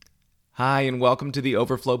Hi, and welcome to the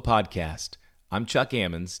Overflow Podcast. I'm Chuck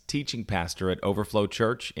Ammons, teaching pastor at Overflow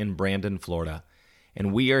Church in Brandon, Florida,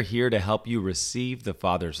 and we are here to help you receive the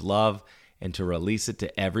Father's love and to release it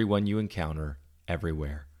to everyone you encounter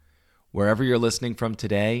everywhere. Wherever you're listening from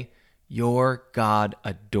today, your God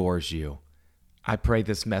adores you. I pray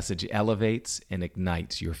this message elevates and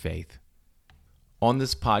ignites your faith. On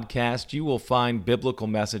this podcast, you will find biblical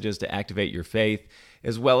messages to activate your faith,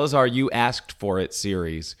 as well as our You Asked For It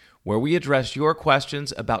series, where we address your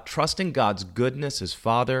questions about trusting God's goodness as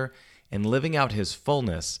Father and living out His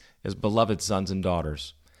fullness as beloved sons and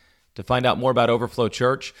daughters. To find out more about Overflow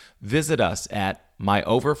Church, visit us at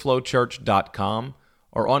myoverflowchurch.com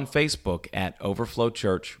or on Facebook at Overflow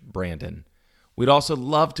Church Brandon. We'd also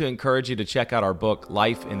love to encourage you to check out our book,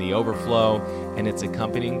 Life in the Overflow, and its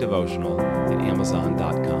accompanying devotional at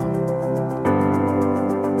Amazon.com.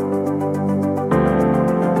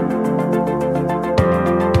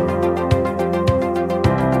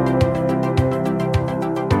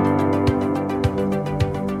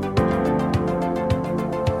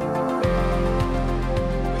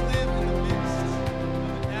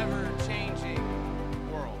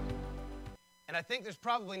 I think there's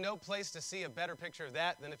probably no place to see a better picture of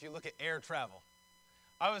that than if you look at air travel.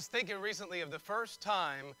 I was thinking recently of the first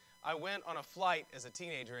time I went on a flight as a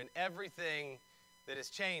teenager and everything that has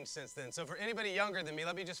changed since then. So for anybody younger than me,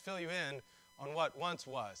 let me just fill you in on what once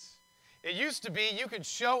was. It used to be you could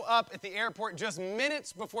show up at the airport just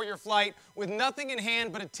minutes before your flight with nothing in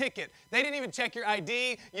hand but a ticket. They didn't even check your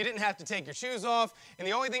ID. You didn't have to take your shoes off. And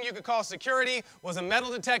the only thing you could call security was a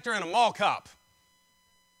metal detector and a mall cop.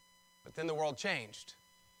 But then the world changed.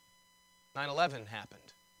 9/11 happened.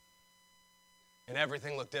 And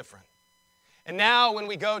everything looked different. And now when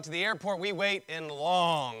we go to the airport, we wait in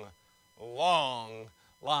long, long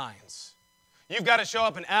lines. You've got to show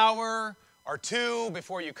up an hour or two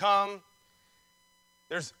before you come.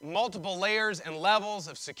 There's multiple layers and levels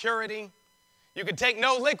of security. You could take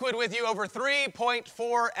no liquid with you over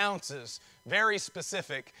 3.4 ounces. Very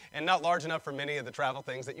specific and not large enough for many of the travel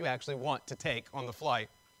things that you actually want to take on the flight.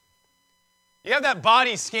 You have that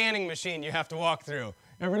body scanning machine you have to walk through.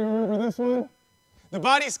 Everybody remember this one? The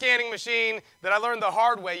body scanning machine that I learned the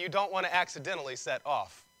hard way you don't want to accidentally set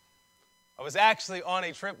off. I was actually on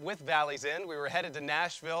a trip with Valley's End. We were headed to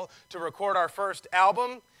Nashville to record our first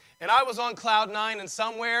album, and I was on cloud nine, and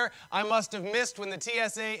somewhere I must have missed when the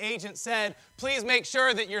TSA agent said, please make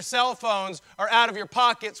sure that your cell phones are out of your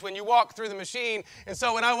pockets when you walk through the machine. And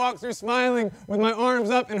so when I walked through smiling with my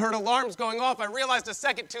arms up and heard alarms going off, I realized a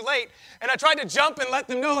second too late, and I tried to jump and let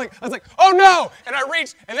them know, I was like, oh no! And I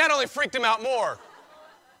reached, and that only freaked them out more.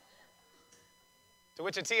 To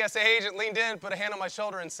which a TSA agent leaned in, put a hand on my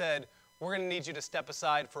shoulder, and said, we're going to need you to step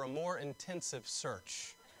aside for a more intensive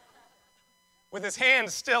search. With his hand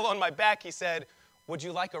still on my back, he said, would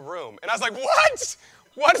you like a room? And I was like, what?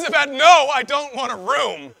 What is it about? No, I don't want a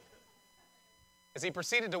room. As he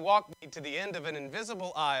proceeded to walk me to the end of an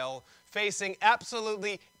invisible aisle facing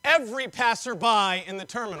absolutely every passerby in the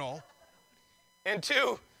terminal, and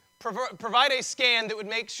to provide a scan that would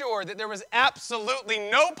make sure that there was absolutely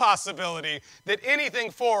no possibility that anything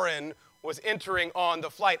foreign was entering on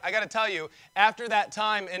the flight. I got to tell you, after that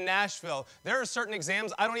time in Nashville, there are certain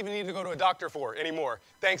exams I don't even need to go to a doctor for anymore,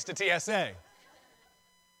 thanks to TSA.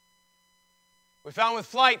 We found with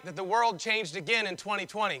flight that the world changed again in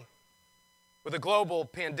 2020 with a global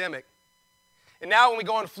pandemic. And now when we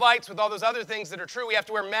go on flights with all those other things that are true, we have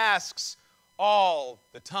to wear masks all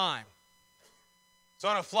the time. So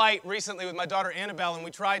on a flight recently with my daughter Annabelle, and we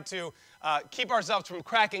tried to keep ourselves from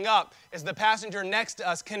cracking up as the passenger next to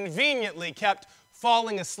us conveniently kept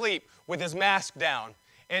falling asleep with his mask down.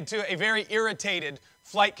 And to a very irritated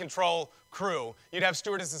flight control crew, you'd have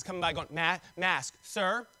stewardesses coming by going, mask,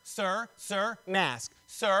 sir, sir, sir, mask,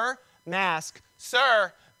 sir, mask,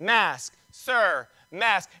 sir, mask, sir,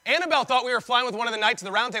 mask. Annabelle thought we were flying with one of the Knights of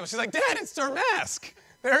the Round Table. She's like, Dad, it's Sir Mask.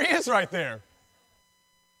 There he is right there.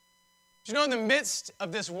 Do you know, in the midst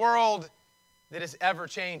of this world that is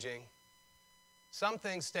ever-changing, some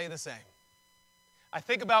things stay the same. I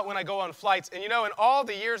think about when I go on flights, and you know, in all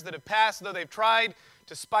the years that have passed, though they've tried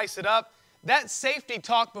to spice it up, that safety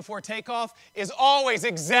talk before takeoff is always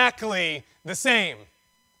exactly the same.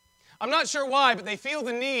 I'm not sure why, but they feel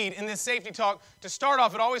the need in this safety talk to start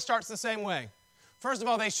off, it always starts the same way. First of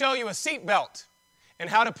all, they show you a seatbelt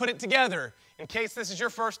and how to put it together in case this is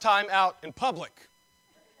your first time out in public.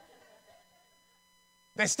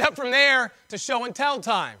 They step from there to show and tell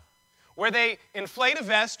time, where they inflate a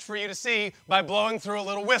vest for you to see by blowing through a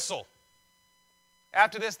little whistle.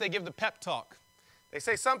 After this, they give the pep talk. They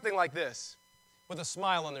say something like this, with a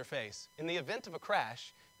smile on their face. In the event of a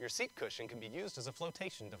crash, your seat cushion can be used as a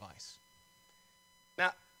flotation device.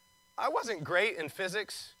 Now, I wasn't great in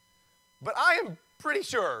physics, but I am pretty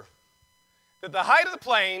sure that the height of the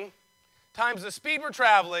plane times the speed we're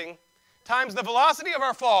traveling times the velocity of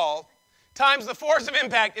our fall times the force of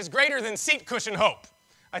impact is greater than seat cushion hope.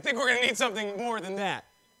 I think we're going to need something more than that.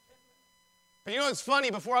 But you know what's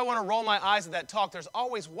funny? Before I want to roll my eyes at that talk, there's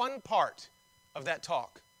always one part of that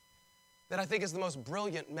talk that I think is the most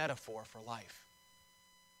brilliant metaphor for life.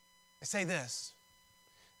 They say this.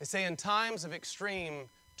 They say in times of extreme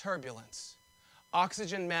turbulence,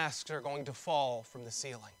 oxygen masks are going to fall from the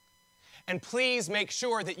ceiling. And please make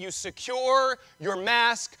sure that you secure your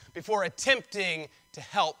mask before attempting to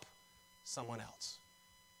help someone else.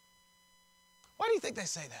 Why do you think they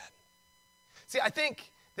say that? See, I think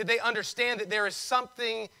that they understand that there is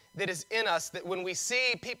something that is in us that when we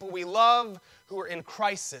see people we love who are in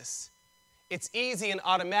crisis, it's easy and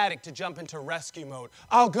automatic to jump into rescue mode.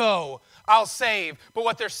 I'll go, I'll save. But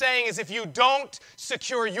what they're saying is if you don't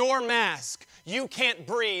secure your mask, you can't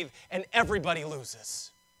breathe and everybody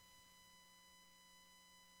loses.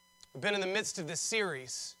 We've been in the midst of this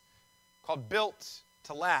series called Built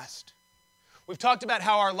to Last. We've talked about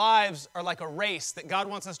how our lives are like a race that God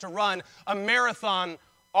wants us to run, a marathon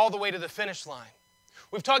all the way to the finish line.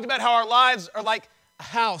 We've talked about how our lives are like a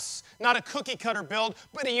house, not a cookie-cutter build,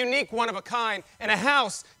 but a unique one of a kind, and a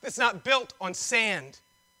house that's not built on sand,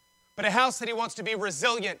 but a house that He wants to be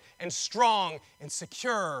resilient and strong and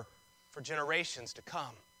secure for generations to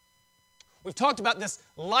come. We've talked about this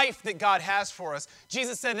life that God has for us.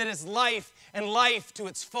 Jesus said that it's life and life to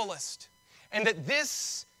its fullest, and that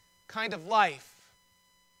this kind of life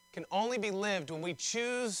can only be lived when we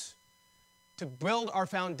choose to build our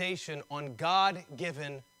foundation on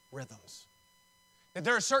God-given rhythms. That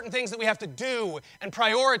there are certain things that we have to do and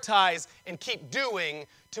prioritize and keep doing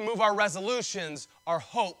to move our resolutions, our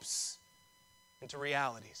hopes, into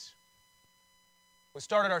realities. We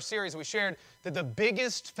started our series, we shared that the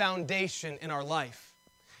biggest foundation in our life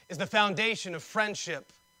is the foundation of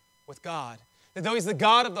friendship with God. That though He's the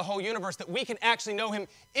God of the whole universe, that we can actually know Him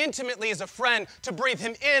intimately as a friend, to breathe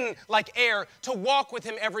Him in like air, to walk with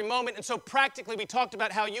Him every moment. And so practically we talked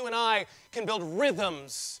about how you and I can build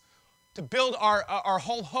rhythms to build our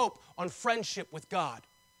whole hope on friendship with God.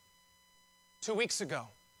 2 weeks ago,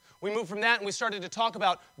 we moved from that and we started to talk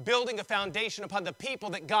about building a foundation upon the people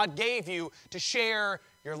that God gave you to share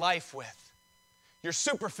your life with. Your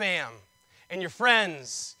super fam and your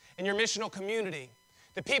friends and your missional community.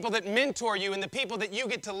 The people that mentor you and the people that you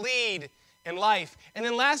get to lead in life. And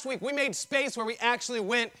then last week, we made space where we actually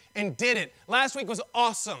went and did it. Last week was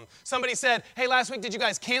awesome. Somebody said, hey, last week, did you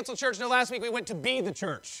guys cancel church? No, last week we went to be the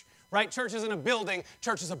church, right? Church isn't a building,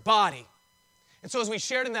 church is a body. And so as we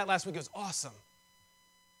shared in that last week, it was awesome.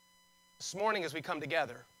 This morning as we come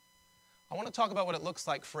together, I want to talk about what it looks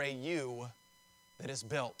like for a you that is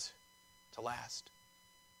built to last.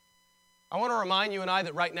 I want to remind you and I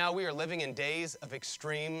that right now we are living in days of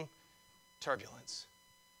extreme turbulence.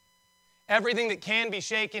 Everything that can be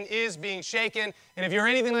shaken is being shaken. And if you're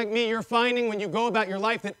anything like me, you're finding when you go about your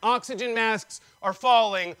life that oxygen masks are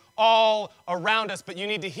falling all around us. But you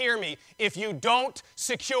need to hear me. If you don't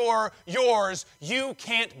secure yours, you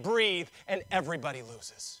can't breathe and everybody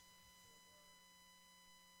loses.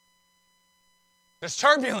 There's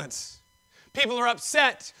turbulence. People are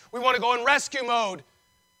upset. We want to go in rescue mode.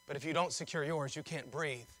 But if you don't secure yours, you can't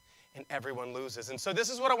breathe, and everyone loses. And so this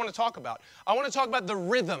is what I want to talk about. I want to talk about the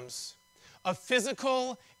rhythms of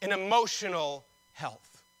physical and emotional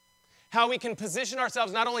health. How we can position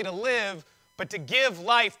ourselves not only to live, but to give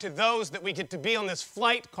life to those that we get to be on this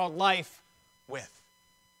flight called life with.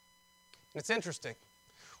 And it's interesting.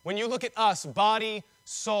 When you look at us, body,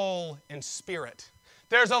 soul, and spirit,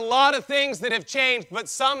 there's a lot of things that have changed, but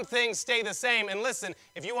some things stay the same. And listen,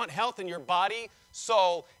 if you want health in your body,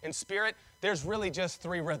 soul, and spirit, there's really just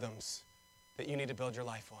 3 rhythms that you need to build your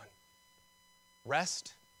life on.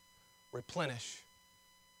 Rest, replenish,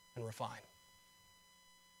 and refine.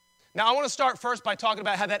 Now, I want to start first by talking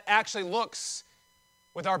about how that actually looks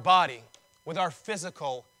with our body, with our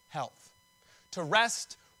physical health. To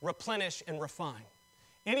rest, replenish, and refine.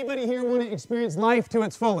 Anybody here want to experience life to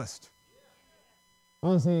its fullest? I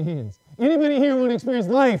want to see your hands. Anybody here want to experience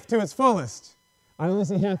life to its fullest? I only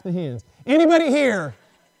see half the hands. Anybody here?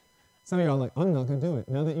 Some of y'all are like, I'm not going to do it.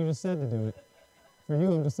 Now that you just said to do it. For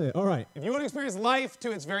you, I'm just saying. All right. If you want to experience life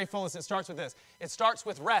to its very fullest, it starts with this. It starts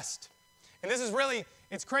with rest. And this is really,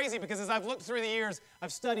 it's crazy because as I've looked through the years,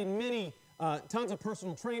 I've studied many, tons of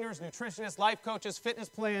personal trainers, nutritionists, life coaches, fitness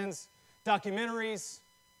plans, documentaries,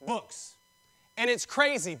 books. And it's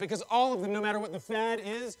crazy because all of them, no matter what the fad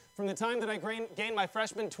is, from the time that I gained my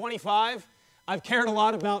freshman 25, I've cared a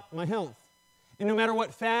lot about my health. And no matter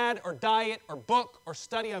what fad or diet or book or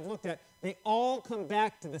study I've looked at, they all come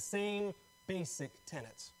back to the same basic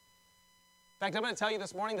tenets. In fact, I'm going to tell you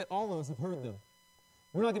this morning that all of us have heard them.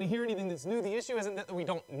 We're not going to hear anything that's new. The issue isn't that we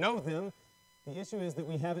don't know them. The issue is that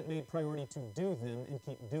we haven't made priority to do them and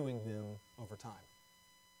keep doing them over time.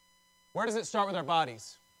 Where does it start with our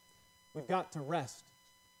bodies? We've got to rest.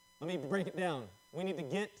 Let me break it down. We need to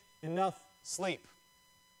get enough sleep.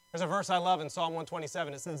 There's a verse I love in Psalm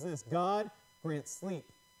 127. It says this, God grants sleep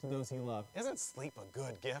to those he loves. Isn't sleep a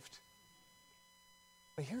good gift?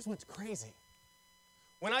 But here's what's crazy.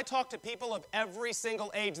 When I talk to people of every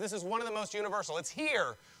single age, this is one of the most universal. It's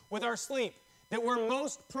here with our sleep that we're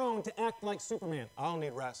most prone to act like Superman. I don't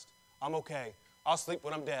need rest. I'm okay. I'll sleep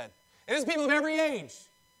when I'm dead. And this is people of every age.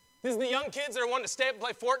 This is the young kids that are wanting to stay up and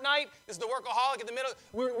play Fortnite. This is the workaholic in the middle.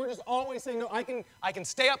 We're just always saying, no, I can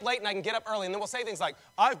stay up late and I can get up early. And then we'll say things like,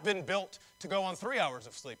 I've been built to go on 3 hours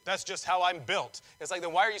of sleep. That's just how I'm built. It's like,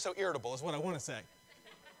 then why are you so irritable is what I want to say.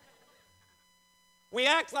 We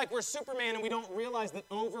act like we're Superman and we don't realize that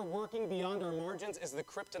overworking beyond our margins is the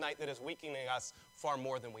kryptonite that is weakening us far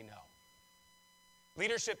more than we know.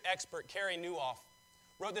 Leadership expert Carey Nieuwhof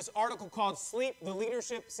wrote this article called Sleep, the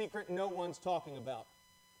Leadership Secret No One's Talking About.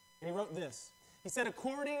 And he wrote this. He said,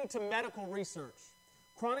 according to medical research,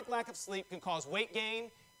 chronic lack of sleep can cause weight gain,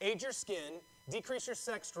 age your skin, decrease your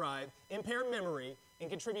sex drive, impair memory, and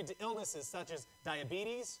contribute to illnesses such as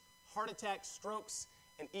diabetes, heart attacks, strokes,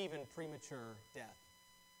 and even premature death.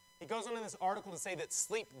 He goes on in this article to say that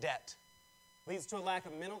sleep debt leads to a lack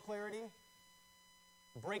of mental clarity,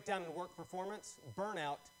 breakdown in work performance,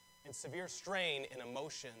 burnout, and severe strain in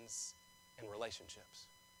emotions and relationships.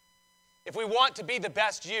 If we want to be the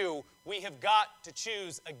best you, we have got to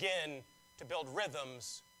choose again to build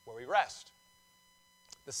rhythms where we rest.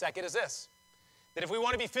 The second is this, that if we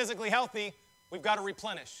want to be physically healthy, we've got to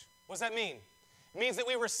replenish. What does that mean? It means that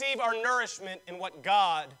we receive our nourishment in what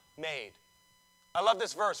God made. I love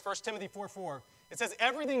this verse, 1 Timothy 4:4. It says,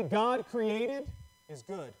 everything God created is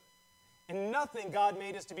good, and nothing God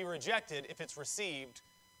made is to be rejected if it's received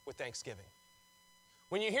with thanksgiving.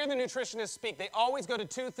 When you hear the nutritionists speak, they always go to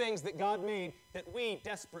two things that God made that we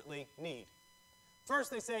desperately need.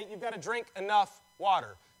 First, they say you've got to drink enough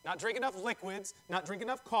water. Not drink enough liquids, not drink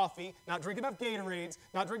enough coffee, not drink enough Gatorades,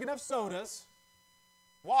 not drink enough sodas.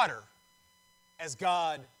 Water as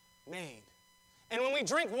God made. And when we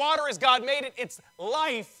drink water as God made it, it's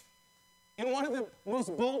life in one of the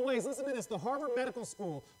most bold ways. Listen to this. The Harvard Medical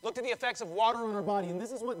School looked at the effects of water on our body, and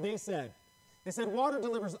this is what they said. They said water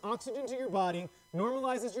delivers oxygen to your body,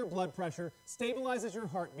 normalizes your blood pressure, stabilizes your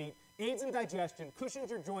heartbeat, aids in digestion,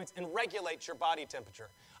 cushions your joints, and regulates your body temperature.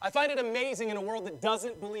 I find it amazing in a world that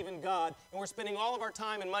doesn't believe in God, and we're spending all of our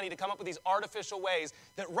time and money to come up with these artificial ways,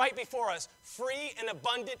 that right before us, free and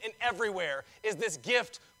abundant and everywhere, is this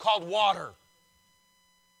gift called water.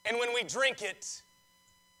 And when we drink it,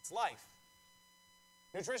 it's life.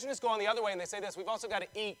 Nutritionists go on the other way and they say this, we've also got to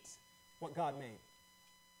eat what God made.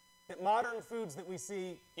 That modern foods that we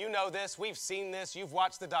see, you know this, we've seen this, you've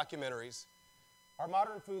watched the documentaries. Our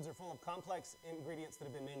modern foods are full of complex ingredients that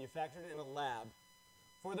have been manufactured in a lab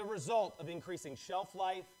for the result of increasing shelf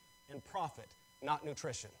life and profit, not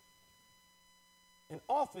nutrition. And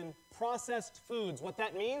often, processed foods, what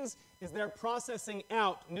that means is they're processing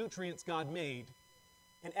out nutrients God made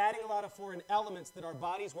and adding a lot of foreign elements that our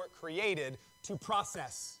bodies weren't created to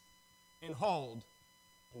process and hold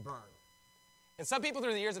and burn. And some people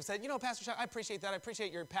through the years have said, you know, Pastor Chuck, I appreciate that. I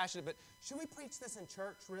appreciate you're passionate, but should we preach this in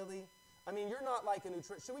church, really? I mean, you're not like a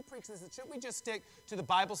nutrition. Should we preach this? Should we just stick to the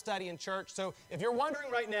Bible study in church? So if you're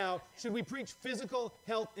wondering right now, should we preach physical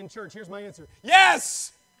health in church? Here's my answer.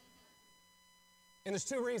 Yes! And there's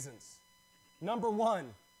two reasons. Number one,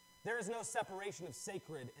 there is no separation of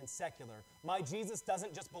sacred and secular. My Jesus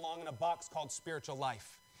doesn't just belong in a box called spiritual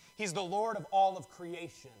life. He's the Lord of all of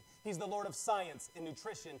creation. He's the Lord of science and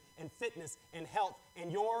nutrition and fitness and health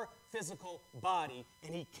and your physical body.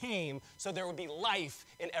 And he came so there would be life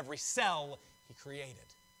in every cell he created.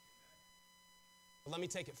 But let me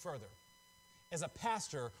take it further. As a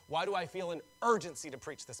pastor, why do I feel an urgency to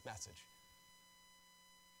preach this message?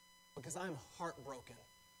 Because I'm heartbroken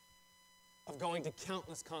of going to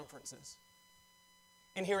countless conferences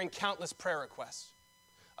and hearing countless prayer requests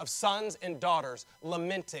of sons and daughters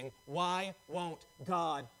lamenting, why won't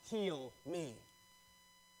God heal me?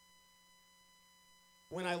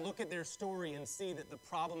 When I look at their story and see that the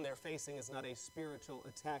problem they're facing is not a spiritual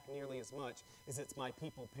attack nearly as much as it's my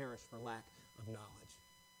people perish for lack of knowledge.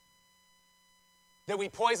 that we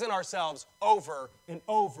poison ourselves over and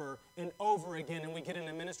over and over again, and we get in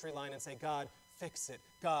a ministry line and say, God, fix it.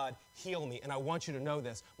 God, heal me. And I want you to know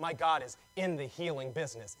this. My God is in the healing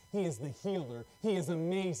business. He is the healer. He is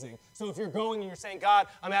amazing. So if you're going and you're saying, God,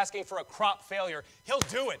 I'm asking for a crop failure, he'll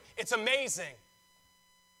do it. It's amazing.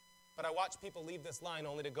 But I watch people leave this line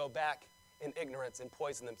only to go back in ignorance and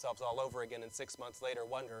poison themselves all over again, and 6 months later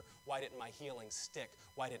wonder, why didn't my healing stick?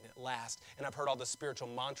 Why didn't it last? And I've heard all the spiritual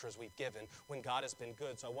mantras we've given when God has been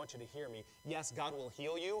good, so I want you to hear me. Yes, God will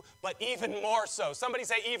heal you, but even more so. Somebody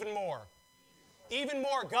say even more. Even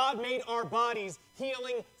more, God made our bodies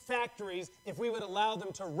healing factories if we would allow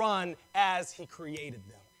them to run as he created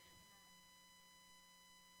them.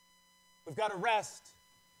 We've got to rest,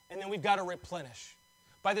 and then we've got to replenish.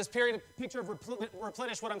 By this picture of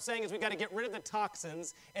replenish, what I'm saying is we've got to get rid of the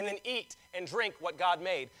toxins and then eat and drink what God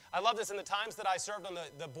made. I love this. In the times that I served on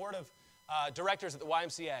the board of directors at the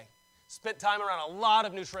YMCA, spent time around a lot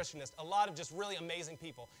of nutritionists, a lot of just really amazing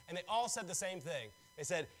people, and they all said the same thing. They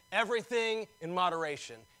said, everything in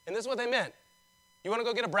moderation. And this is what they meant. You want to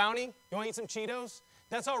go get a brownie? You want to eat some Cheetos?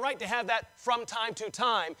 That's all right to have that from time to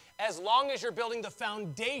time, as long as you're building the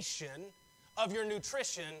foundation of your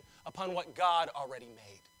nutrition upon what God already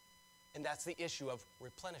made. And that's the issue of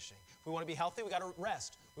replenishing. If we want to be healthy, we've got to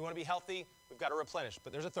rest. We want to be healthy, we've got to replenish.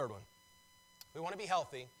 But there's a third one. We want to be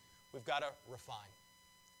healthy, we've got to refine.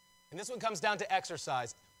 And this one comes down to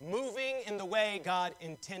exercise, moving in the way God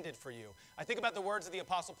intended for you. I think about the words of the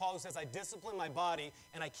Apostle Paul who says, I discipline my body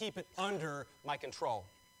and I keep it under my control.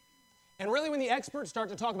 And really when the experts start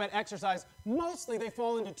to talk about exercise, mostly they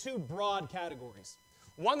fall into two broad categories.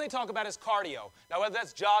 One they talk about is cardio. Now whether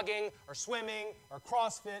that's jogging or swimming or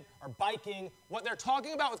CrossFit or biking, what they're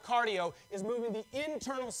talking about with cardio is moving the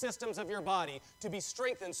internal systems of your body to be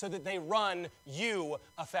strengthened so that they run you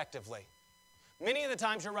effectively. Many of the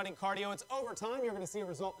times you're running cardio, it's over time, you're going to see a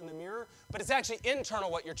result in the mirror, but it's actually internal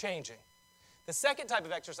what you're changing. The second type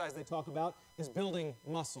of exercise they talk about is building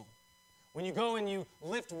muscle. When you go and you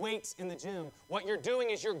lift weights in the gym, what you're doing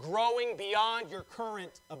is you're growing beyond your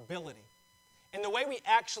current ability. And the way we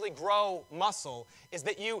actually grow muscle is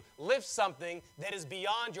that you lift something that is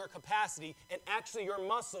beyond your capacity, and actually your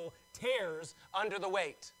muscle tears under the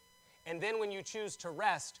weight. And then when you choose to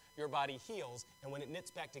rest, your body heals. And when it knits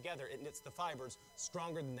back together, it knits the fibers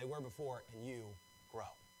stronger than they were before, and you grow.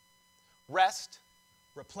 Rest,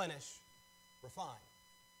 replenish, refine.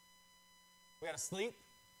 We got to sleep.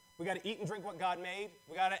 We got to eat and drink what God made.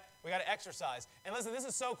 We got to exercise. And listen, this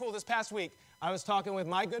is so cool. This past week, I was talking with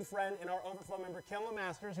my good friend and our Overflow member, Kim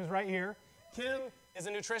Masters, who's right here. Kim is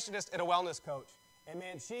a nutritionist and a wellness coach. And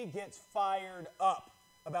man, she gets fired up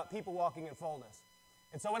about people walking in fullness.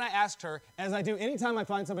 And so when I asked her, as I do anytime I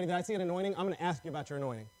find somebody that I see an anointing, I'm going to ask you about your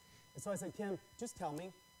anointing. And so I said, Kim, just tell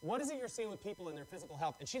me, what is it you're seeing with people in their physical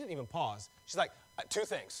health? And she didn't even pause. She's like, two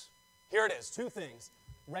things. Here it is, two things.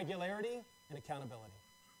 Regularity and accountability.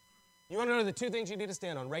 You want to know the two things you need to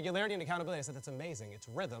stand on, regularity and accountability? I said, that's amazing. It's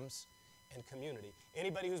rhythms and community.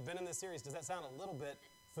 Anybody who's been in this series, does that sound a little bit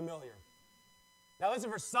familiar? Now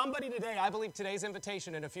listen, for somebody today, I believe today's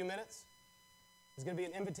invitation in a few minutes is going to be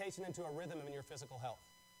an invitation into a rhythm in your physical health.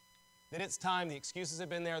 That it's time, the excuses have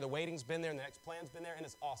been there, the waiting's been there, and the next plan's been there, and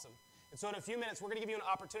it's awesome. And so in a few minutes, we're going to give you an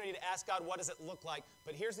opportunity to ask God, what does it look like?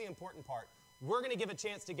 But here's the important part. We're going to give a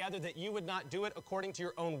chance together that you would not do it according to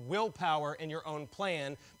your own willpower and your own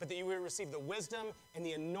plan, but that you would receive the wisdom and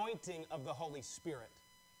the anointing of the Holy Spirit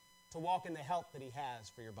to walk in the health that he has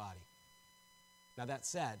for your body. Now that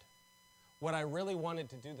said, what I really wanted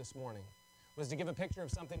to do this morning was to give a picture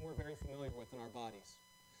of something we're very familiar with in our bodies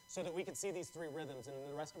so that we could see these three rhythms, and in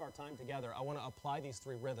the rest of our time together, I want to apply these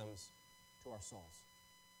three rhythms to our souls.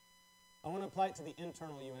 I want to apply it to the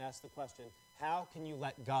internal you and ask the question, how can you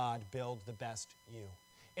let God build the best you?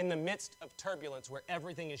 In the midst of turbulence where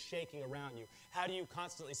everything is shaking around you, how do you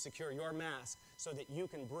constantly secure your mask so that you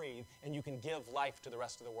can breathe and you can give life to the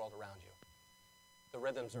rest of the world around you? The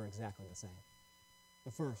rhythms are exactly the same.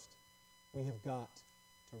 But first, we have got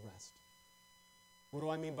to rest. What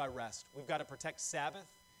do I mean by rest? We've got to protect Sabbath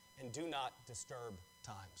and do not disturb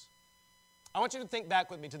times. I want you to think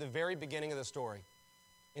back with me to the very beginning of the story.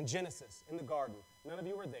 In Genesis, in the garden. None of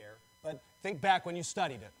you were there, but think back when you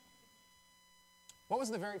studied it. What was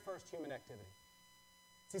the very first human activity?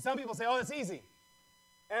 See, some people say, oh, it's easy.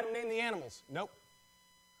 Adam named the animals. Nope.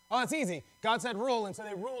 Oh, it's easy. God said rule, and so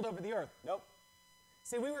they ruled over the earth. Nope.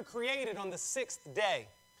 See, we were created on the sixth day.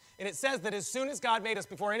 And it says that as soon as God made us,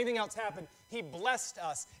 before anything else happened, he blessed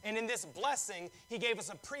us. And in this blessing, he gave us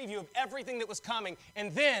a preview of everything that was coming.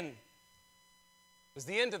 And then was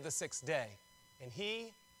the end of the sixth day. And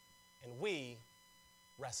he and we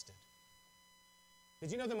rested.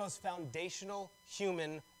 Did you know the most foundational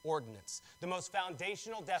human ordinance, the most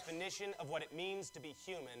foundational definition of what it means to be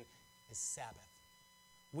human is Sabbath?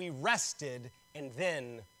 We rested and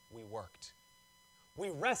then we worked. We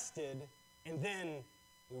rested and then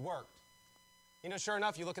we worked. You know, sure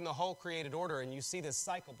enough, you look in the whole created order and you see this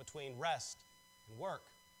cycle between rest and work.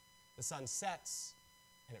 The sun sets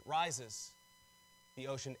and it rises. The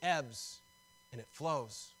ocean ebbs and it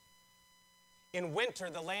flows. In winter,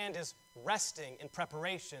 the land is resting in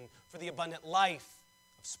preparation for the abundant life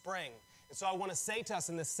of spring. And so I want to say to us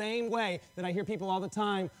in the same way that I hear people all the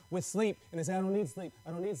time with sleep, and they say, I don't need sleep,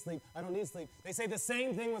 I don't need sleep, I don't need sleep. They say the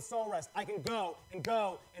same thing with soul rest. I can go and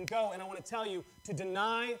go and go. And I want to tell you, to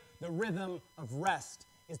deny the rhythm of rest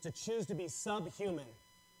is to choose to be subhuman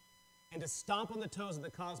and to stomp on the toes of the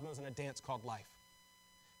cosmos in a dance called life.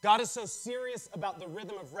 God is so serious about the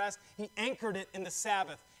rhythm of rest, he anchored it in the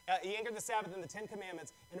Sabbath. He anchored the Sabbath in the Ten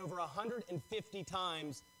Commandments and over 150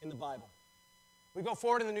 times in the Bible. We go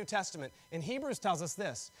forward in the New Testament, and Hebrews tells us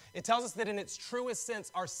this. It tells us that in its truest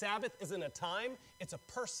sense, our Sabbath isn't a time, it's a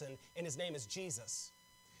person, and his name is Jesus.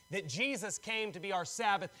 That Jesus came to be our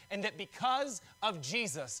Sabbath, and that because of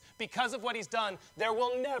Jesus, because of what he's done, there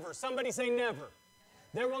will never, somebody say never,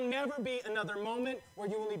 there will never be another moment where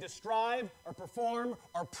you will need to strive or perform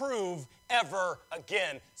or prove ever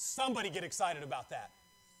again. Somebody get excited about that.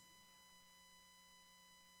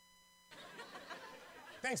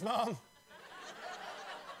 Thanks, Mom.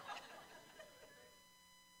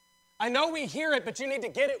 I know we hear it, but you need to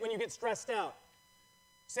get it when you get stressed out.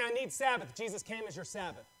 Say, I need Sabbath. Jesus came as your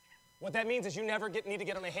Sabbath. What that means is you never need to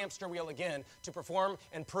get on a hamster wheel again to perform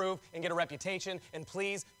and prove and get a reputation and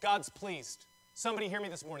please. God's pleased. Somebody hear me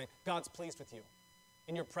this morning. God's pleased with you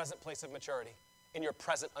in your present place of maturity, in your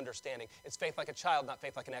present understanding. It's faith like a child, not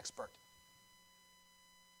faith like an expert.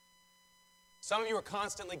 Some of you are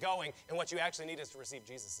constantly going, and what you actually need is to receive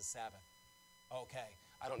Jesus as Sabbath. Okay,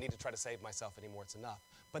 I don't need to try to save myself anymore. It's enough.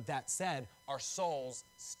 But that said, our souls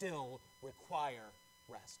still require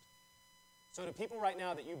rest. So to people right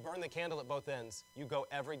now that you burn the candle at both ends, you go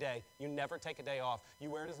every day, you never take a day off,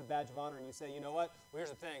 you wear it as a badge of honor, and you say, you know what? Well,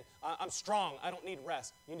 here's the thing. I'm strong. I don't need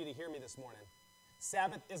rest. You need to hear me this morning.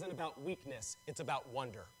 Sabbath isn't about weakness. It's about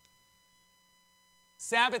wonder.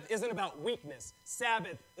 Sabbath isn't about weakness.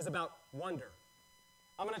 Sabbath is about wonder.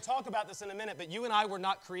 I'm going to talk about this in a minute, but you and I were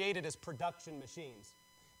not created as production machines.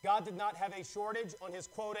 God did not have a shortage on his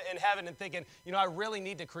quota in heaven and thinking, you know, I really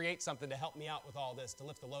need to create something to help me out with all this, to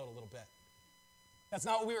lift the load a little bit. That's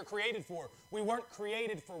not what we were created for. We weren't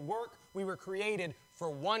created for work. We were created for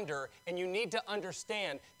wonder. And you need to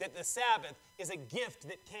understand that the Sabbath is a gift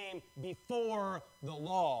that came before the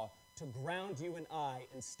law to ground you and I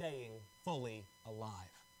in staying fully alive.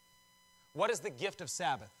 What is the gift of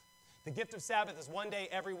Sabbath? The gift of Sabbath is one day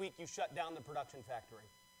every week you shut down the production factory.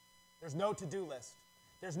 There's no to-do list.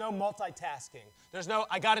 There's no multitasking. There's no,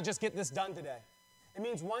 I got to just get this done today. It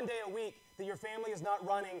means one day a week that your family is not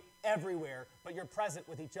running everywhere, but you're present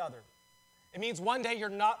with each other. It means one day you're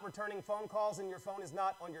not returning phone calls and your phone is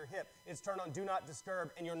not on your hip. It's turned on Do Not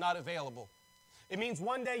Disturb and you're not available. It means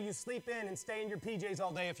one day you sleep in and stay in your PJs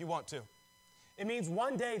all day if you want to. It means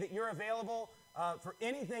one day that you're available for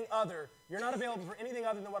anything other. You're not available for anything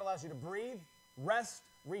other than what allows you to breathe, rest,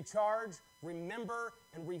 recharge, remember,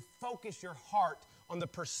 and refocus your heart on the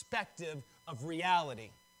perspective of reality.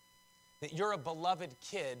 That you're a beloved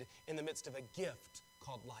kid in the midst of a gift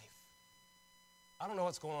called life. I don't know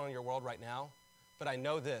what's going on in your world right now, but I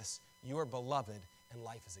know this. You are beloved and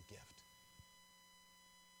life is a gift.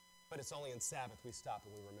 But it's only in Sabbath we stop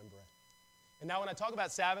and we remember it. And now when I talk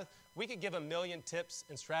about Sabbath, we could give a million tips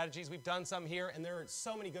and strategies. We've done some here, and there are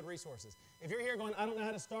so many good resources. If you're here going, I don't know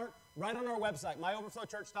how to start, right on our website,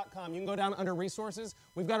 myoverflowchurch.com, you can go down under resources.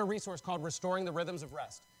 We've got a resource called Restoring the Rhythms of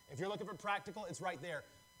Rest. If you're looking for practical, it's right there.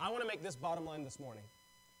 I want to make this bottom line this morning,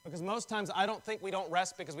 because most times I don't think we don't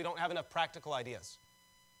rest because we don't have enough practical ideas.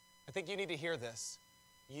 I think you need to hear this.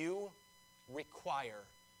 You require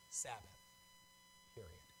Sabbath, period.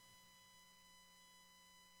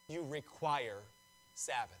 You require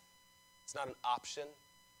Sabbath. It's not an option.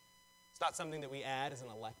 It's not something that we add as an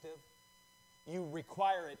elective. You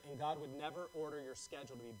require it, and God would never order your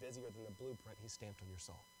schedule to be busier than the blueprint he stamped on your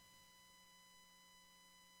soul.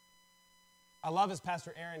 I love as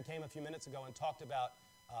Pastor Aaron came a few minutes ago and talked about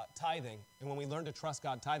tithing, and when we learn to trust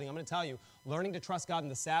God tithing, I'm going to tell you, learning to trust God in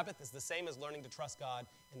the Sabbath is the same as learning to trust God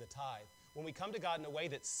in the tithe. When we come to God in a way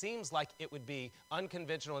that seems like it would be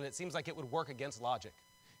unconventional and it seems like it would work against logic,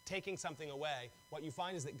 taking something away, what you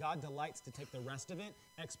find is that God delights to take the rest of it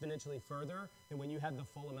exponentially further than when you had the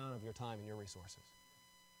full amount of your time and your resources.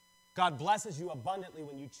 God blesses you abundantly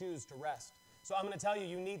when you choose to rest. So I'm going to tell you,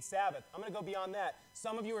 you need Sabbath. I'm going to go beyond that.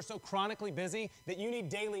 Some of you are so chronically busy that you need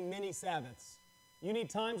daily mini Sabbaths. You need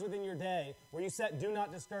times within your day where you set do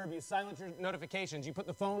not disturb, you silence your notifications, you put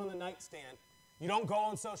the phone on the nightstand, you don't go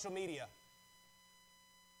on social media,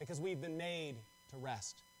 because we've been made to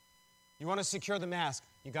rest. You want to secure the mask,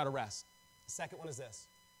 you got to rest. The second one is this.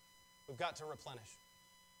 We've got to replenish.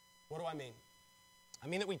 What do I mean? I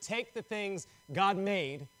mean that we take the things God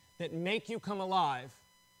made that make you come alive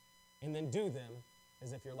and then do them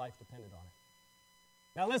as if your life depended on it.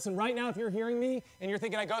 Now listen, right now if you're hearing me and you're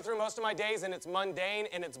thinking I go through most of my days and it's mundane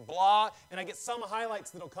and it's blah and I get some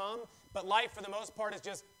highlights that'll come, but life for the most part is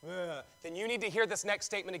just then you need to hear this next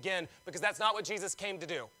statement again, because that's not what Jesus came to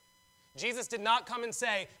do. Jesus did not come and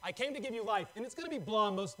say, I came to give you life, and it's going to be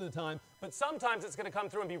blah most of the time, but sometimes it's going to come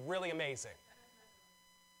through and be really amazing.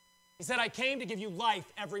 He said, I came to give you life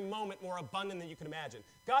every moment more abundant than you can imagine.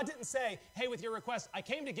 God didn't say, hey, with your request, I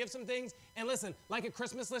came to give some things, and listen, like a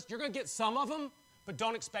Christmas list, you're going to get some of them, but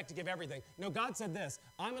don't expect to give everything. No, God said this,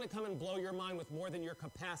 I'm going to come and blow your mind with more than your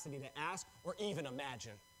capacity to ask or even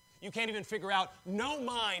imagine. You can't even figure out, no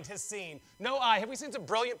mind has seen, no eye. Have we seen some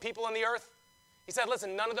brilliant people on the earth? He said,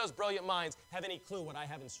 listen, none of those brilliant minds have any clue what I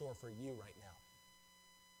have in store for you right now.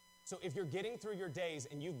 So if you're getting through your days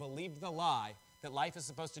and you've believed the lie that life is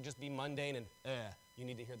supposed to just be mundane and you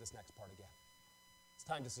need to hear this next part again. It's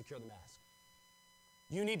time to secure the mask.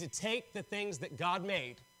 You need to take the things that God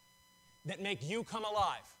made that make you come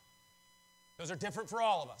alive. Those are different for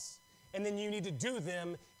all of us. And then you need to do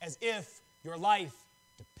them as if your life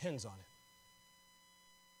depends on it.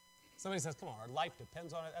 Somebody says, come on, our life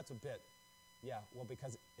depends on it? That's a bit. Yeah, well,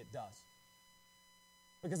 because it does.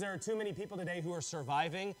 Because there are too many people today who are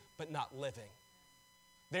surviving but not living.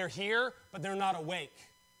 They're here, but they're not awake.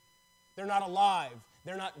 They're not alive.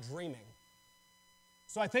 They're not dreaming.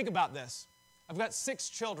 So I think about this. I've got 6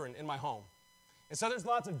 children in my home. And so there's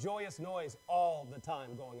lots of joyous noise all the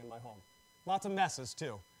time going in my home. Lots of messes,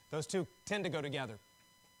 too. Those two tend to go together.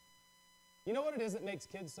 You know what it is that makes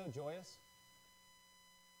kids so joyous?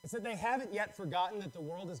 It's that they haven't yet forgotten that the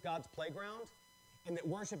world is God's playground and that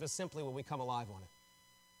worship is simply when we come alive on it.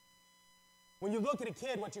 When you look at a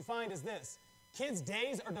kid, what you find is this. Kids'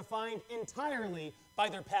 days are defined entirely by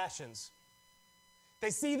their passions. They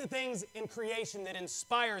see the things in creation that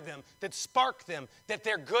inspire them, that spark them, that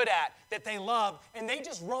they're good at, that they love, and they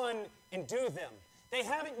just run and do them. They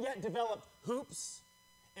haven't yet developed hoops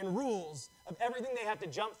and rules of everything they have to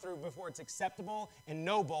jump through before it's acceptable and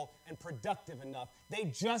noble and productive enough. They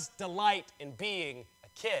just delight in being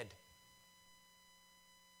a kid.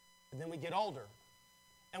 And then we get older,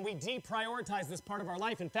 and we deprioritize this part of our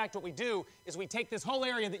life. In fact, what we do is we take this whole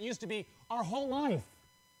area that used to be our whole life,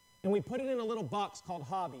 and we put it in a little box called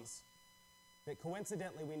hobbies that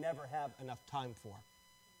coincidentally we never have enough time for.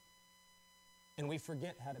 And we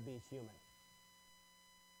forget how to be human.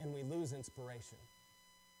 And we lose inspiration.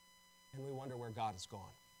 And we wonder where God has gone.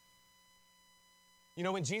 You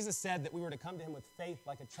know, when Jesus said that we were to come to him with faith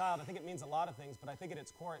like a child, I think it means a lot of things, but I think at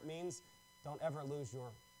its core it means don't ever lose your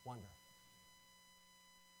wonder.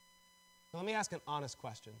 So let me ask an honest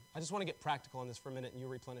question. I just want to get practical on this for a minute and you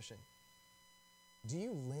replenishing. Do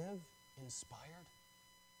you live inspired?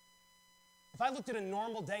 If I looked at a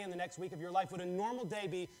normal day in the next week of your life, would a normal day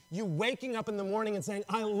be you waking up in the morning and saying,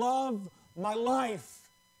 I love my life?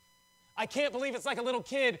 I can't believe it's like a little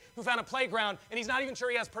kid who found a playground and he's not even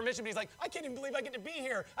sure he has permission, but he's like, I can't even believe I get to be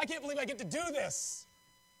here. I can't believe I get to do this.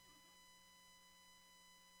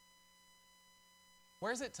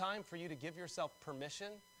 Where's it time for you to give yourself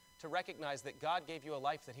permission to recognize that God gave you a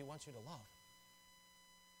life that he wants you to love?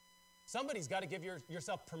 Somebody's got to give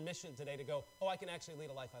yourself permission today to go, oh, I can actually lead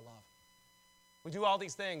a life I love. We do all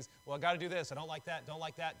these things. Well, I got to do this. I don't like that, don't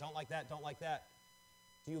like that, don't like that, don't like that.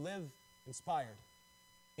 Do you live inspired?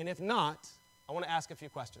 And if not, I want to ask a few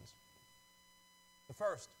questions. The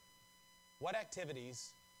first, what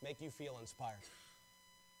activities make you feel inspired?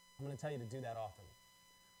 I'm going to tell you to do that often.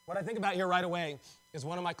 What I think about here right away is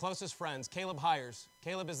one of my closest friends, Caleb Hires.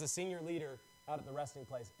 Caleb is the senior leader out at the resting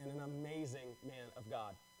place and an amazing man of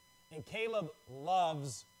God. And Caleb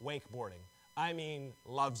loves wakeboarding. I mean,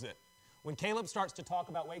 loves it. When Caleb starts to talk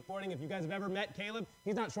about wakeboarding, if you guys have ever met Caleb,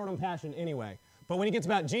 he's not short on passion anyway. But when he gets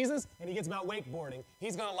about Jesus and he gets about wakeboarding,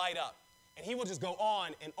 he's going to light up. And he will just go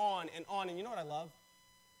on and on and on. And you know what I love?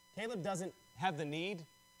 Caleb doesn't have the need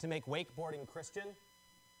to make wakeboarding Christian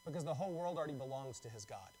because the whole world already belongs to his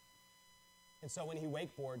God. And so when he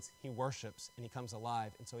wakeboards, he worships and he comes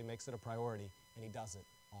alive. And so he makes it a priority and he does it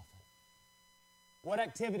often. What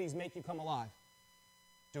activities make you come alive?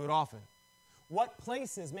 Do it often. What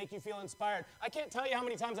places make you feel inspired? I can't tell you how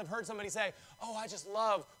many times I've heard somebody say, oh, I just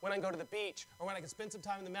love when I can go to the beach, or when I can spend some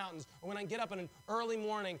time in the mountains, or when I can get up in an early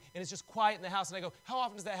morning and it's just quiet in the house. And I go, how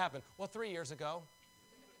often does that happen? Well, 3 years ago.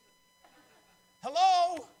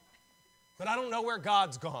 Hello? But I don't know where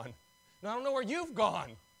God's gone. And I don't know where you've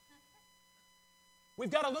gone. We've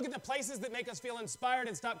got to look at the places that make us feel inspired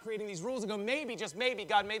and stop creating these rules and go, maybe, just maybe,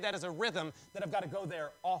 God made that as a rhythm that I've got to go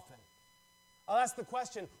there often. I'll ask the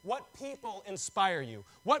question, what people inspire you?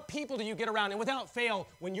 What people do you get around? And without fail,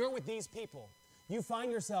 when you're with these people, you find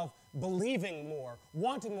yourself believing more,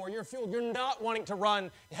 wanting more. You're fueled. You're not wanting to run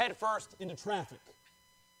head first into traffic.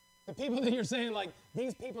 The people that you're saying, like,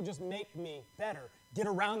 these people just make me better. Get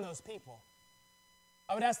around those people.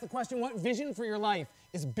 I would ask the question, what vision for your life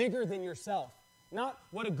is bigger than yourself? Not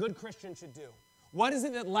what a good Christian should do. What is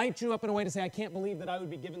it that lights you up in a way to say, I can't believe that I would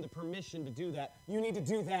be given the permission to do that? You need to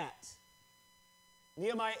do that.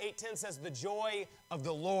 Nehemiah 8:10 says, the joy of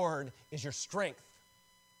the Lord is your strength.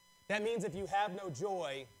 That means if you have no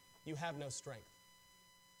joy, you have no strength.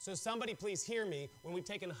 So somebody please hear me, when we've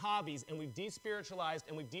taken hobbies and we've despiritualized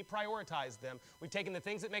and we've deprioritized them, we've taken the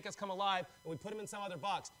things that make us come alive and we put them in some other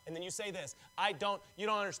box, and then you say this, you don't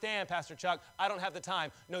understand, Pastor Chuck, I don't have the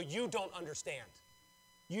time. No, you don't understand.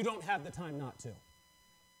 You don't have the time not to.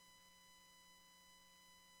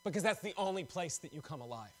 Because that's the only place that you come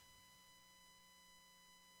alive.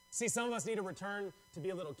 See, some of us need to return to be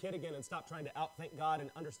a little kid again and stop trying to outthink God and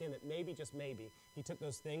understand that maybe, just maybe, he took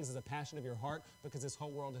those things as a passion of your heart because this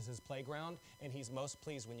whole world is his playground, and he's most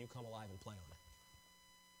pleased when you come alive and play on it.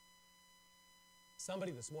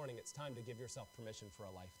 Somebody this morning, it's time to give yourself permission for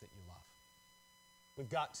a life that you love. We've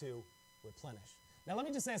got to replenish. Now, let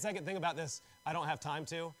me just say a second thing about this. I don't have time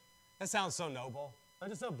to. That sounds so noble. I'm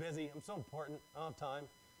just so busy. I'm so important. I don't have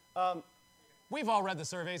time. We've all read the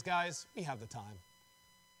surveys, guys. We have the time.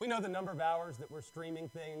 We know the number of hours that we're streaming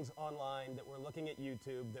things online, that we're looking at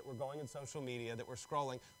YouTube, that we're going in social media, that we're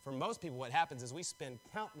scrolling. For most people, what happens is we spend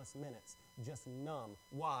countless minutes just numb.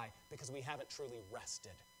 Why? Because we haven't truly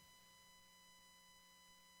rested.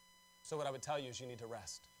 So what I would tell you is you need to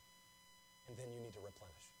rest, and then you need to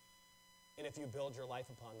replenish. And if you build your life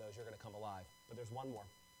upon those, you're going to come alive. But there's one more.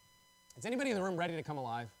 Is anybody in the room ready to come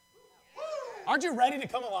alive? Aren't you ready to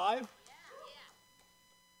come alive?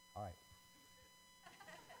 All right.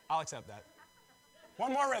 I'll accept that.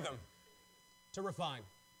 One more rhythm to refine.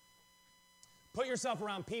 Put yourself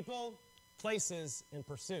around people, places, and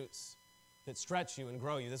pursuits that stretch you and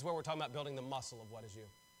grow you. This is where we're talking about building the muscle of what is you.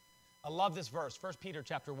 I love this verse, 1 Peter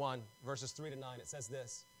chapter 1, verses 3 to 9. It says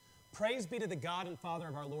this, praise be to the God and Father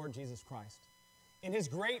of our Lord Jesus Christ. In his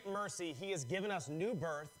great mercy, he has given us new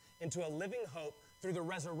birth into a living hope through the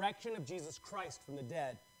resurrection of Jesus Christ from the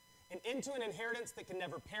dead, and into an inheritance that can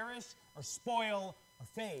never perish or spoil or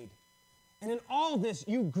fade. And in all this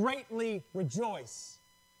you greatly rejoice.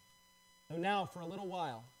 Though now for a little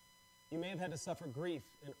while you may have had to suffer grief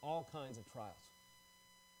in all kinds of trials.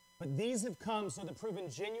 But these have come so the proven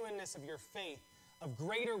genuineness of your faith, of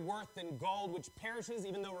greater worth than gold, which perishes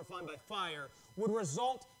even though refined by fire, would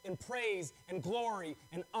result in praise and glory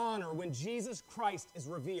and honor when Jesus Christ is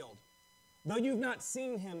revealed. Though you've not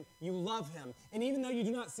seen him, you love him. And even though you do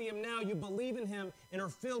not see him now, you believe in him and are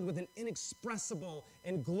filled with an inexpressible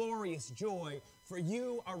and glorious joy, for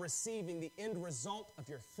you are receiving the end result of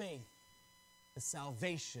your faith, the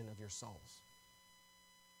salvation of your souls.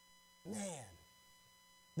 Man,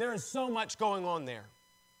 there is so much going on there.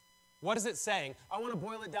 What is it saying? I want to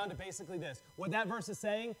boil it down to basically this. What that verse is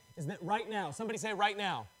saying is that right now, somebody say right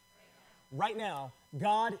now. Right now,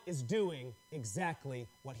 God is doing exactly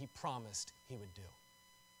what he promised he would do.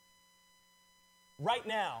 Right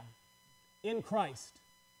now, in Christ,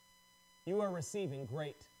 you are receiving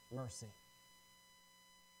great mercy.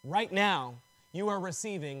 Right now, you are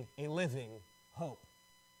receiving a living hope.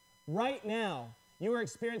 Right now, you are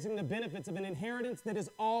experiencing the benefits of an inheritance that is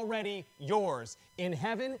already yours in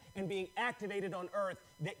heaven and being activated on earth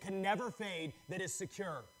that can never fade, that is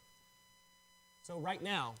secure. So right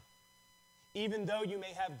now, even though you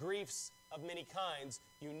may have griefs of many kinds,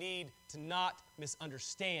 you need to not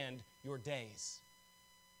misunderstand your days.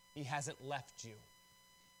 He hasn't left you,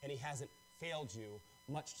 and he hasn't failed you.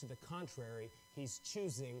 Much to the contrary, he's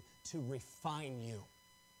choosing to refine you.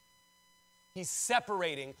 He's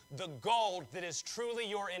separating the gold that is truly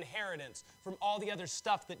your inheritance from all the other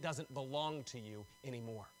stuff that doesn't belong to you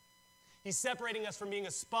anymore. He's separating us from being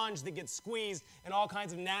a sponge that gets squeezed and all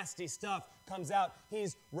kinds of nasty stuff comes out.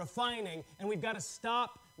 He's refining, and we've got to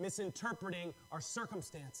stop misinterpreting our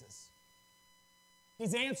circumstances.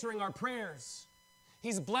 He's answering our prayers.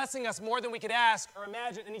 He's blessing us more than we could ask or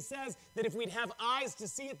imagine. And he says that if we'd have eyes to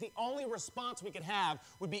see it, the only response we could have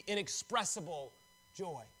would be inexpressible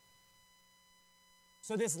joy.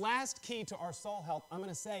 So this last key to our soul health, I'm going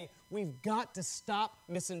to say, we've got to stop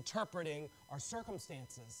misinterpreting our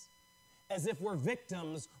circumstances as if we're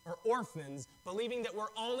victims or orphans, believing that we're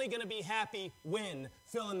only going to be happy when,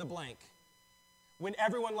 fill in the blank. When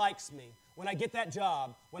everyone likes me, when I get that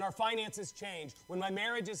job, when our finances change, when my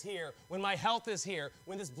marriage is here, when my health is here,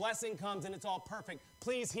 when this blessing comes and it's all perfect.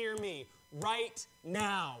 Please hear me. Right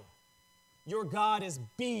now, your God is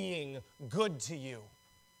being good to you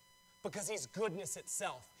because he's goodness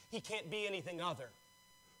itself. He can't be anything other.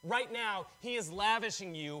 Right now, he is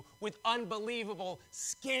lavishing you with unbelievable,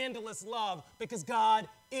 scandalous love because God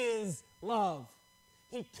is love.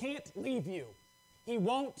 He can't leave you. He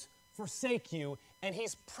won't forsake you, and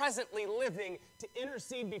he's presently living to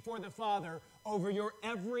intercede before the Father over your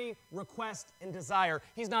every request and desire.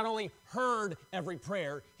 He's not only heard every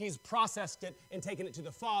prayer, he's processed it and taken it to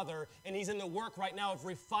the Father, and he's in the work right now of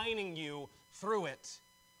refining you through it.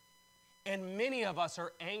 And many of us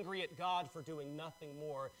are angry at God for doing nothing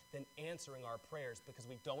more than answering our prayers because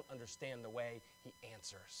we don't understand the way he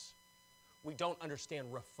answers. We don't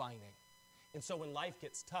understand refining. And so when life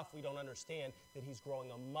gets tough, we don't understand that he's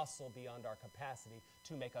growing a muscle beyond our capacity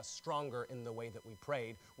to make us stronger in the way that we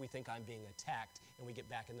prayed. We think I'm being attacked, and we get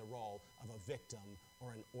back in the role of a victim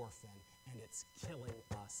or an orphan, and it's killing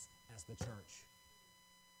us as the church.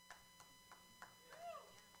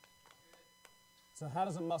 So how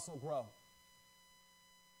does a muscle grow?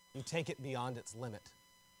 You take it beyond its limit.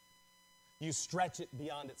 You stretch it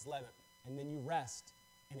beyond its limit, and then you rest,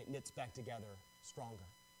 and it knits back together stronger.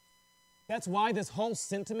 That's why this whole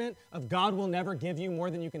sentiment of God will never give you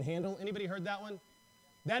more than you can handle. Anybody heard that one?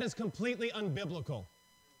 That is completely unbiblical.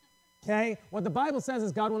 Okay? What the Bible says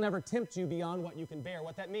is God will never tempt you beyond what you can bear.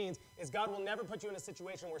 What that means is God will never put you in a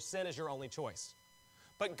situation where sin is your only choice.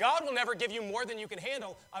 But God will never give you more than you can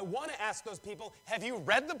handle. I want to ask those people, have you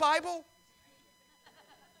read the Bible?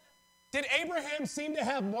 Did Abraham seem to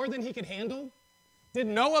have more than he could handle? Did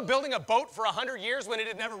Noah building a boat for 100 years when it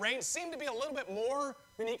had never rained seem to be a little bit more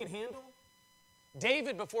than he could handle?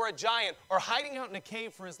 David before a giant or hiding out in a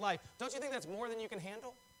cave for his life, don't you think that's more than you can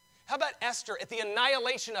handle? How about Esther at the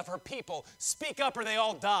annihilation of her people? Speak up or they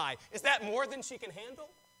all die. Is that more than she can handle?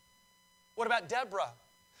 What about Deborah?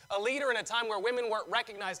 A leader in a time where women weren't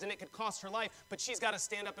recognized and it could cost her life, but she's got to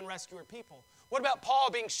stand up and rescue her people. What about Paul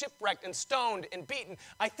being shipwrecked and stoned and beaten?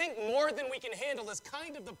 I think more than we can handle is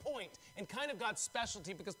kind of the point and kind of God's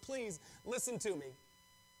specialty, because please listen to me.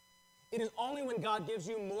 It is only when God gives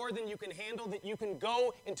you more than you can handle that you can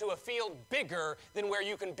go into a field bigger than where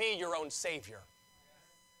you can be your own Savior.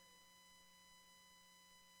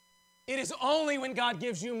 It is only when God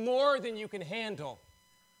gives you more than you can handle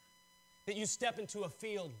that you step into a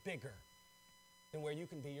field bigger than where you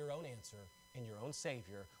can be your own answer and your own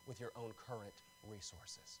Savior with your own current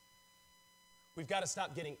resources. We've got to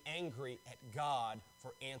stop getting angry at God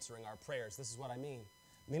for answering our prayers. This is what I mean.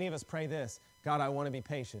 Many of us pray this: God, I want to be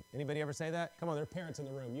patient. Anybody ever say that? Come on, there are parents in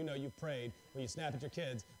the room. You know you've prayed when you snap at your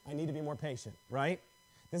kids, I need to be more patient, right?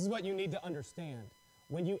 This is what you need to understand.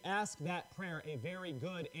 When you ask that prayer, a very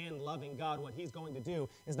good and loving God, what he's going to do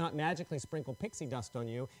is not magically sprinkle pixie dust on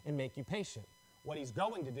you and make you patient. What he's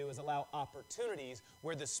going to do is allow opportunities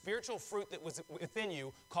where the spiritual fruit that was within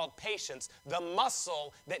you, called patience, the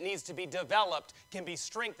muscle that needs to be developed, can be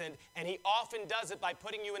strengthened. And he often does it by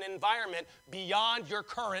putting you in an environment beyond your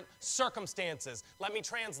current circumstances. Let me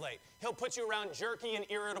translate. He'll put you around jerky and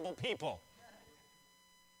irritable people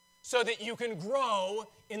so that you can grow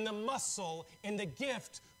in the muscle, in the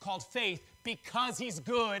gift called faith, because he's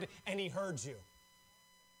good and he heard you.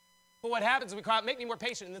 But what happens is we cry out, make me more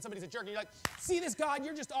patient, and then somebody's a jerk, and you're like, see this, God,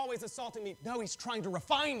 you're just always assaulting me. No, he's trying to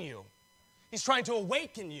refine you. He's trying to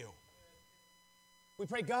awaken you. We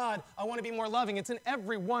pray, God, I want to be more loving. It's in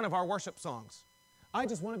every one of our worship songs. I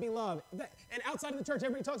just want to be loved. And outside of the church,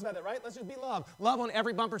 everybody talks about that, right? Let's just be loved. Love on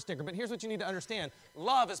every bumper sticker. But here's what you need to understand.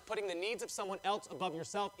 Love is putting the needs of someone else above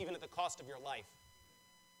yourself, even at the cost of your life.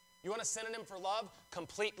 You want a synonym for love?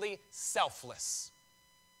 Completely selfless.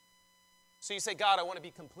 So you say, God, I want to be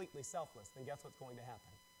completely selfless. Then guess what's going to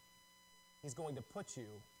happen? He's going to put you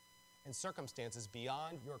in circumstances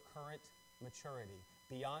beyond your current maturity,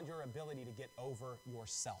 beyond your ability to get over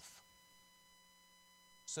yourself,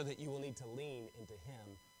 so that you will need to lean into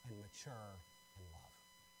him and mature in love.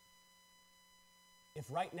 If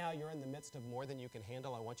right now you're in the midst of more than you can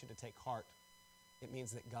handle, I want you to take heart. It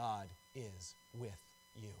means that God is with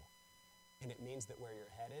you. And it means that where you're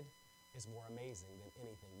headed is more amazing than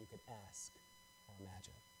anything you could ask or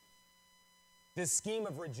imagine. This scheme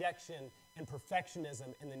of rejection and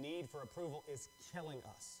perfectionism and the need for approval is killing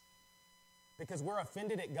us. Because we're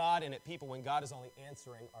offended at God and at people when God is only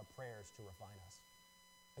answering our prayers to refine us.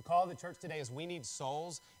 The call of the church today is we need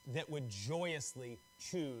souls that would joyously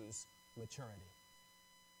choose maturity.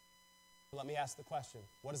 Let me ask the question,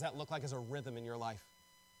 what does that look like as a rhythm in your life?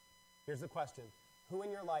 Here's the question, who in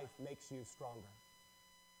your life makes you stronger?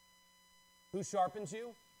 Who sharpens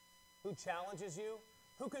you? Who challenges you?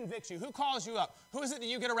 Who convicts you? Who calls you up? Who is it that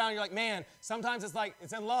you get around and you're like, man, sometimes it's like,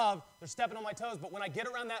 it's in love, they're stepping on my toes, but when I get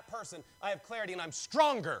around that person, I have clarity and I'm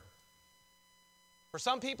stronger. For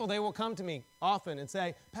some people, they will come to me often and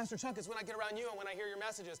say, Pastor Chuck, it's when I get around you and when I hear your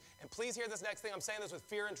messages. And please hear this next thing. I'm saying this with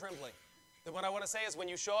fear and trembling. That what I want to say is when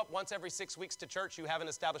you show up once every 6 weeks to church, you haven't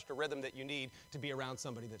established a rhythm that you need to be around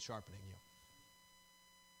somebody that's sharpening you.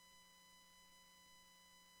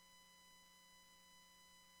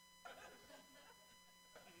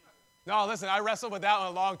 No, listen, I wrestled with that one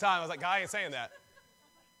a long time. I was like, God, I ain't saying that.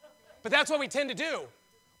 But that's what we tend to do.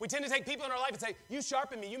 We tend to take people in our life and say, you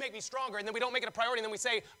sharpen me, you make me stronger, and then we don't make it a priority, and then we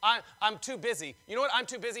say, I'm too busy. You know what I'm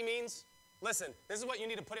too busy means? Listen, this is what you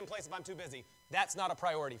need to put in place if I'm too busy. That's not a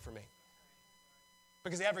priority for me.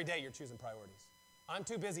 Because every day you're choosing priorities. I'm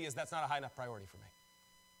too busy that's not a high enough priority for me.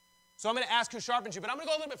 So I'm going to ask who sharpens you, but I'm going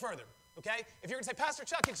to go a little bit further, okay? If you're going to say, Pastor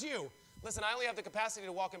Chuck, it's you. Listen, I only have the capacity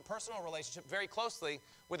to walk in personal relationship very closely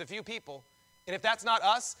with a few people. And if that's not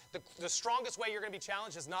us, the strongest way you're going to be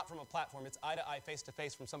challenged is not from a platform. It's eye-to-eye,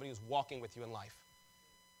 face-to-face from somebody who's walking with you in life.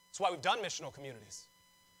 That's why we've done missional communities.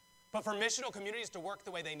 But for missional communities to work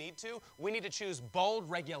the way they need to, we need to choose bold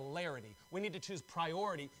regularity. We need to choose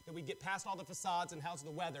priority, that we get past all the facades and how's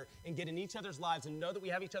the weather and get in each other's lives and know that we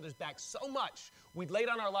have each other's back so much. We lay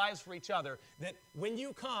down our lives for each other that when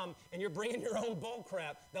you come and you're bringing your own bull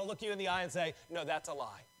crap, they'll look you in the eye and say, no, that's a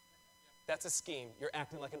lie. That's a scheme. You're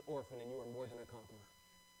acting like an orphan and you are more than a conqueror.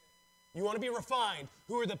 You want to be refined.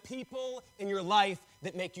 Who are the people in your life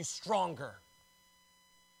that make you stronger?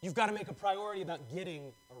 You've got to make a priority about getting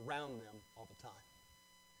around them all the time.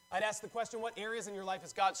 I'd ask the question, what areas in your life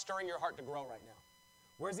is God stirring your heart to grow right now?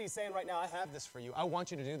 Where's he saying right now, I have this for you. I want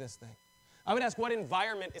you to do this thing. I would ask, what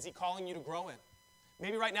environment is he calling you to grow in?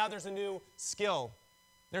 Maybe right now there's a new skill.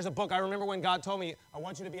 There's a book. I remember when God told me, I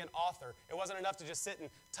want you to be an author. It wasn't enough to just sit and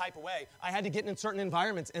type away. I had to get in certain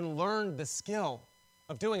environments and learn the skill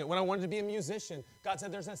of doing it. When I wanted to be a musician, God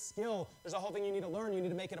said there's a skill, there's a whole thing you need to learn, you need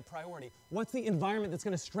to make it a priority. What's the environment that's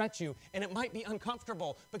going to stretch you? And it might be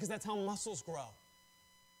uncomfortable because that's how muscles grow,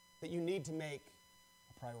 that you need to make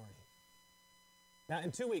a priority. Now,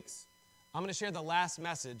 in 2 weeks, I'm going to share the last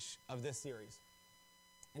message of this series.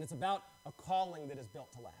 And it's about a calling that is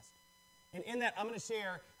built to last. And in that, I'm going to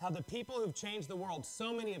share how the people who've changed the world,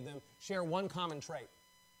 so many of them, share one common trait.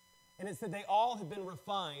 And it's that they all have been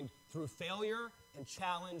refined through failure and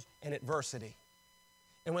challenge and adversity.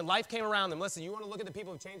 And when life came around them, listen, you want to look at the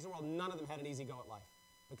people who've changed the world, none of them had an easy go at life.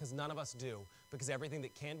 Because none of us do. Because everything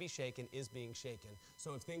that can be shaken is being shaken.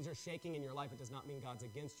 So if things are shaking in your life, it does not mean God's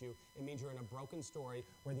against you. It means you're in a broken story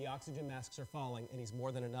where the oxygen masks are falling and he's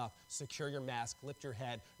more than enough. Secure your mask, lift your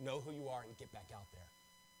head, know who you are, and get back out there.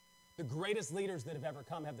 The greatest leaders that have ever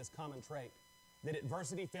come have this common trait. That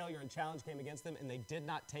adversity, failure, and challenge came against them, and they did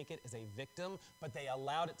not take it as a victim, but they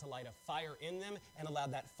allowed it to light a fire in them and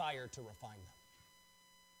allowed that fire to refine them.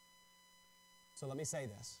 So let me say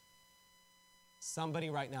this. Somebody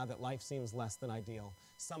right now that life seems less than ideal.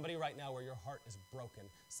 Somebody right now where your heart is broken.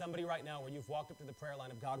 Somebody right now where you've walked up to the prayer line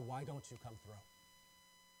of God, why don't you come through?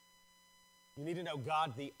 You need to know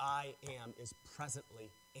God, the I am, is presently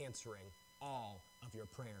answering all of your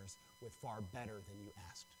prayers with far better than you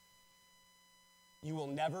asked. You will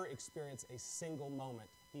never experience a single moment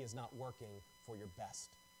he is not working for your best.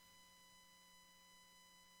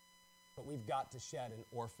 But we've got to shed an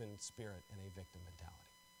orphan spirit and a victim mentality.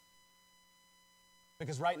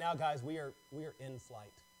 Because right now, guys, we are in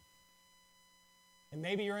flight. And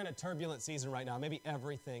maybe you're in a turbulent season right now. Maybe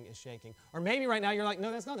everything is shaking. Or maybe right now you're like,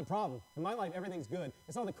 no, that's not the problem. In my life, everything's good.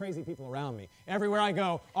 It's all the crazy people around me. Everywhere I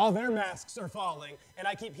go, all their masks are falling, and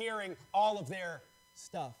I keep hearing all of their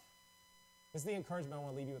stuff. This is the encouragement I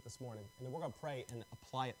want to leave you with this morning. And then we're going to pray and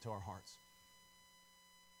apply it to our hearts.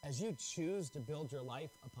 As you choose to build your life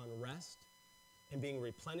upon rest and being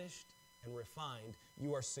replenished and refined,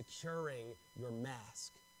 you are securing your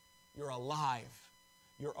mask. You're alive.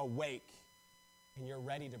 You're awake. And you're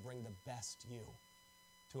ready to bring the best you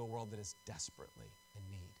to a world that is desperately in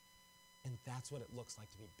need. And that's what it looks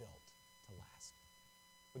like to be built to last.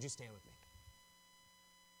 Would you stand with me?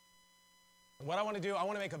 And what I want to do, I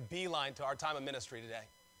want to make a beeline to our time of ministry today.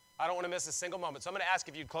 I don't want to miss a single moment. So I'm going to ask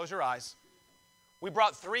if you'd close your eyes. We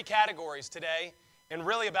brought 3 categories today and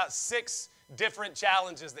really about 6 different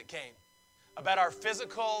challenges that came about our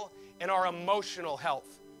physical and our emotional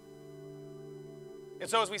health. And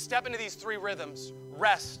so as we step into these 3 rhythms,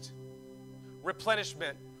 rest,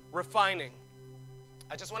 replenishment, refining,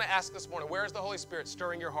 I just want to ask this morning, where is the Holy Spirit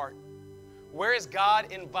stirring your heart? Where is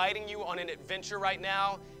God inviting you on an adventure right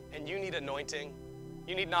now and you need anointing?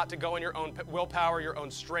 You need not to go in your own willpower, your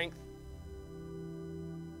own strength.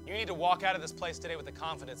 You need to walk out of this place today with the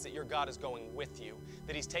confidence that your God is going with you,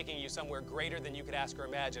 that He's taking you somewhere greater than you could ask or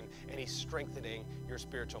imagine, and He's strengthening your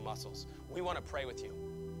spiritual muscles. We want to pray with you.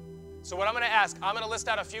 So what I'm going to ask, I'm going to list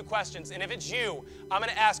out a few questions, and if it's you, I'm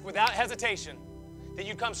going to ask without hesitation that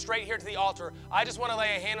you come straight here to the altar. I just want to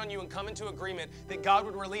lay a hand on you and come into agreement that God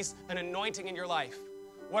would release an anointing in your life.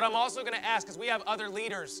 What I'm also going to ask is we have other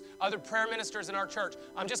leaders, other prayer ministers in our church.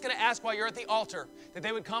 I'm just going to ask while you're at the altar that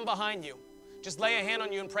they would come behind you. Just lay a hand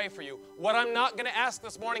on you and pray for you. What I'm not going to ask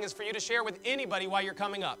this morning is for you to share with anybody while you're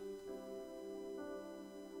coming up.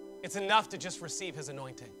 It's enough to just receive His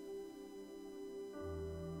anointing.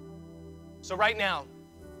 So right now,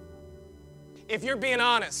 if you're being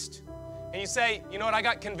honest and you say, you know what, I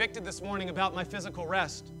got convicted this morning about my physical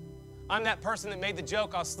rest. I'm that person that made the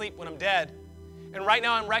joke, I'll sleep when I'm dead. And right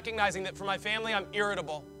now I'm recognizing that for my family, I'm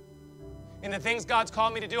irritable. And the things God's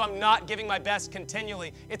called me to do, I'm not giving my best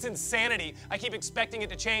continually. It's insanity. I keep expecting it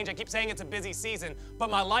to change. I keep saying it's a busy season, but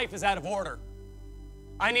my life is out of order.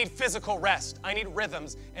 I need physical rest. I need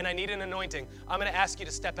rhythms, and I need an anointing. I'm going to ask you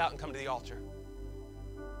to step out and come to the altar.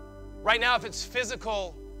 Right now, if it's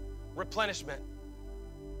physical replenishment,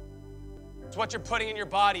 it's what you're putting in your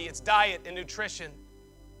body, it's diet and nutrition.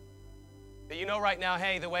 That you know right now,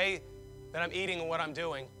 hey, the way that I'm eating and what I'm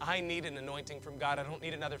doing, I need an anointing from God. I don't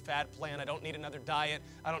need another fad plan. I don't need another diet.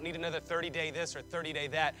 I don't need another 30-day this or 30-day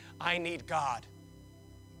that. I need God.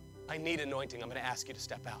 I need anointing. I'm going to ask you to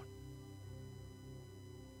step out.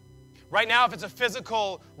 Right now, if it's a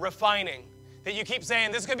physical refining, that you keep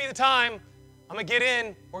saying, this is going to be the time, I'm going to get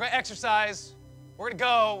in, we're going to exercise, we're going to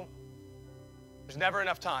go. There's never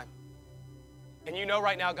enough time. And you know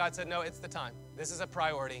right now, God said, no, it's the time. This is a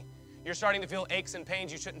priority. You're starting to feel aches and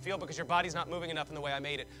pains you shouldn't feel because your body's not moving enough in the way I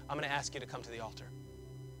made it. I'm going to ask you to come to the altar.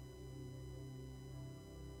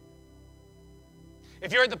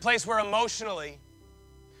 If you're at the place where emotionally,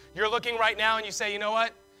 you're looking right now and you say, you know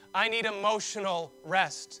what? I need emotional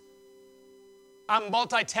rest. I'm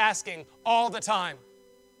multitasking all the time.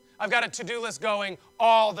 I've got a to-do list going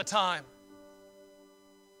all the time.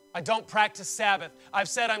 I don't practice Sabbath. I've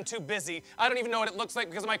said I'm too busy. I don't even know what it looks like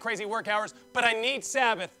because of my crazy work hours, but I need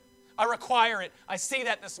Sabbath. I require it. I see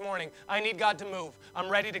that this morning. I need God to move. I'm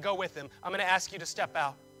ready to go with Him. I'm going to ask you to step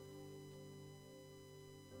out.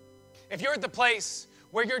 If you're at the place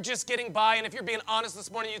where you're just getting by, and if you're being honest this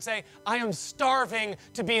morning, you'd say, I am starving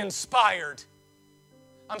to be inspired.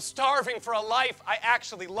 I'm starving for a life I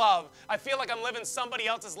actually love. I feel like I'm living somebody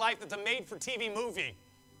else's life that's a made-for-TV movie.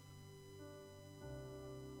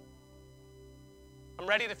 I'm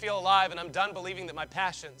ready to feel alive, and I'm done believing that my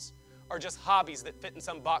passions are just hobbies that fit in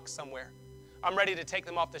some box somewhere. I'm ready to take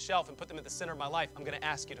them off the shelf and put them at the center of my life. I'm going to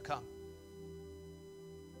ask you to come.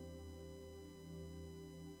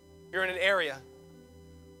 You're in an area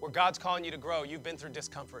where God's calling you to grow. You've been through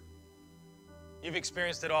discomfort. You've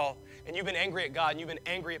experienced it all. And you've been angry at God, and you've been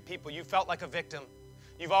angry at people. You felt like a victim.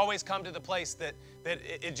 You've always come to the place that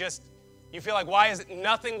it just, you feel like, why does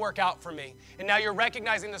nothing work out for me? And now you're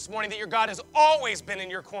recognizing this morning that your God has always been in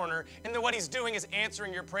your corner, and that what He's doing is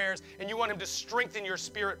answering your prayers, and you want Him to strengthen your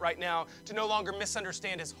spirit right now, to no longer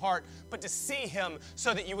misunderstand His heart, but to see Him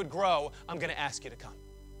so that you would grow. I'm going to ask you to come.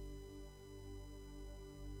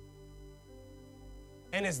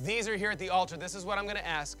 And as these are here at the altar, this is what I'm going to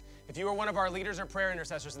ask. If you are one of our leaders or prayer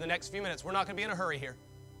intercessors in the next few minutes, we're not going to be in a hurry here.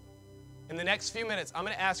 In the next few minutes, I'm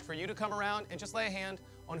going to ask for you to come around and just lay a hand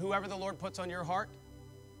on whoever the Lord puts on your heart,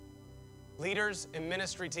 leaders and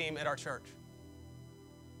ministry team at our church.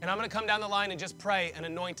 And I'm going to come down the line and just pray an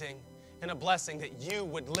anointing and a blessing that you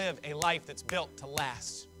would live a life that's built to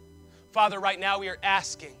last. Father, right now we are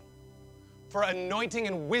asking for anointing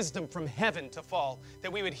and wisdom from heaven to fall,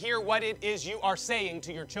 that we would hear what it is you are saying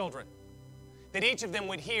to your children, that each of them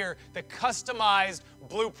would hear the customized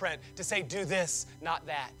blueprint to say, do this, not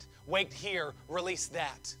that. Wait here, release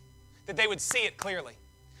that. That they would see it clearly.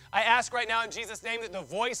 I ask right now in Jesus' name that the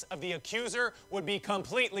voice of the accuser would be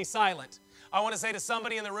completely silent. I want to say to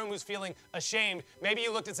somebody in the room who's feeling ashamed, maybe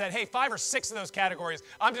you looked and said, hey, 5 or 6 of those categories,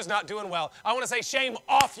 I'm just not doing well. I want to say shame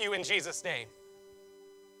off you in Jesus' name.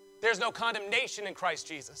 There's no condemnation in Christ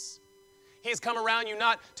Jesus. He's come around you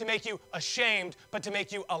not to make you ashamed, but to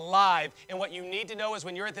make you alive. And what you need to know is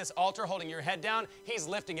when you're at this altar holding your head down, he's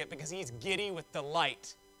lifting it because he's giddy with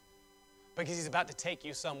delight. Because he's about to take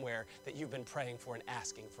you somewhere that you've been praying for and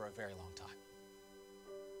asking for a very long time.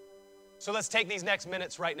 So let's take these next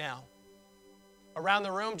minutes right now. Around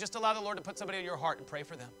the room, just allow the Lord to put somebody in your heart and pray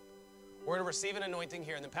for them. We're going to receive an anointing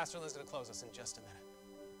here, and then Pastor Lynn's going to close us in just a minute.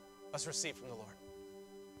 Let's receive from the Lord.